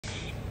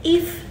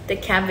If the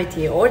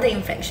cavity or the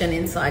infection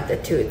inside the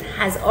tooth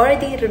has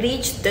already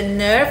reached the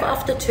nerve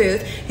of the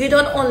tooth, you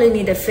don't only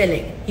need a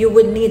filling, you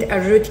would need a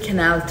root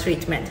canal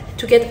treatment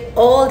to get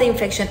all the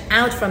infection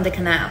out from the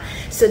canal.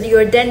 So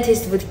your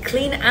dentist would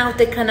clean out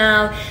the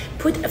canal,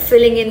 put a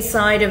filling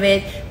inside of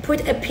it,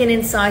 put a pin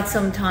inside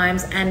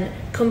sometimes, and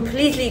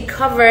completely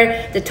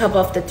cover the top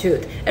of the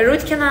tooth. A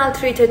root canal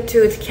treated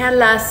tooth can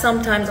last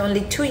sometimes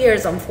only 2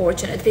 years,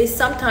 unfortunately.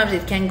 Sometimes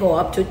it can go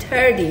up to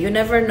 30, you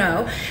never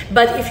know.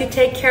 But if you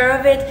take care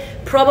of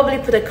it, probably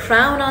put a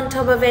crown on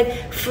top of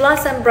it,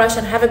 floss and brush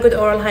and have a good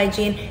oral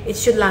hygiene, it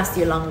should last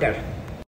you longer.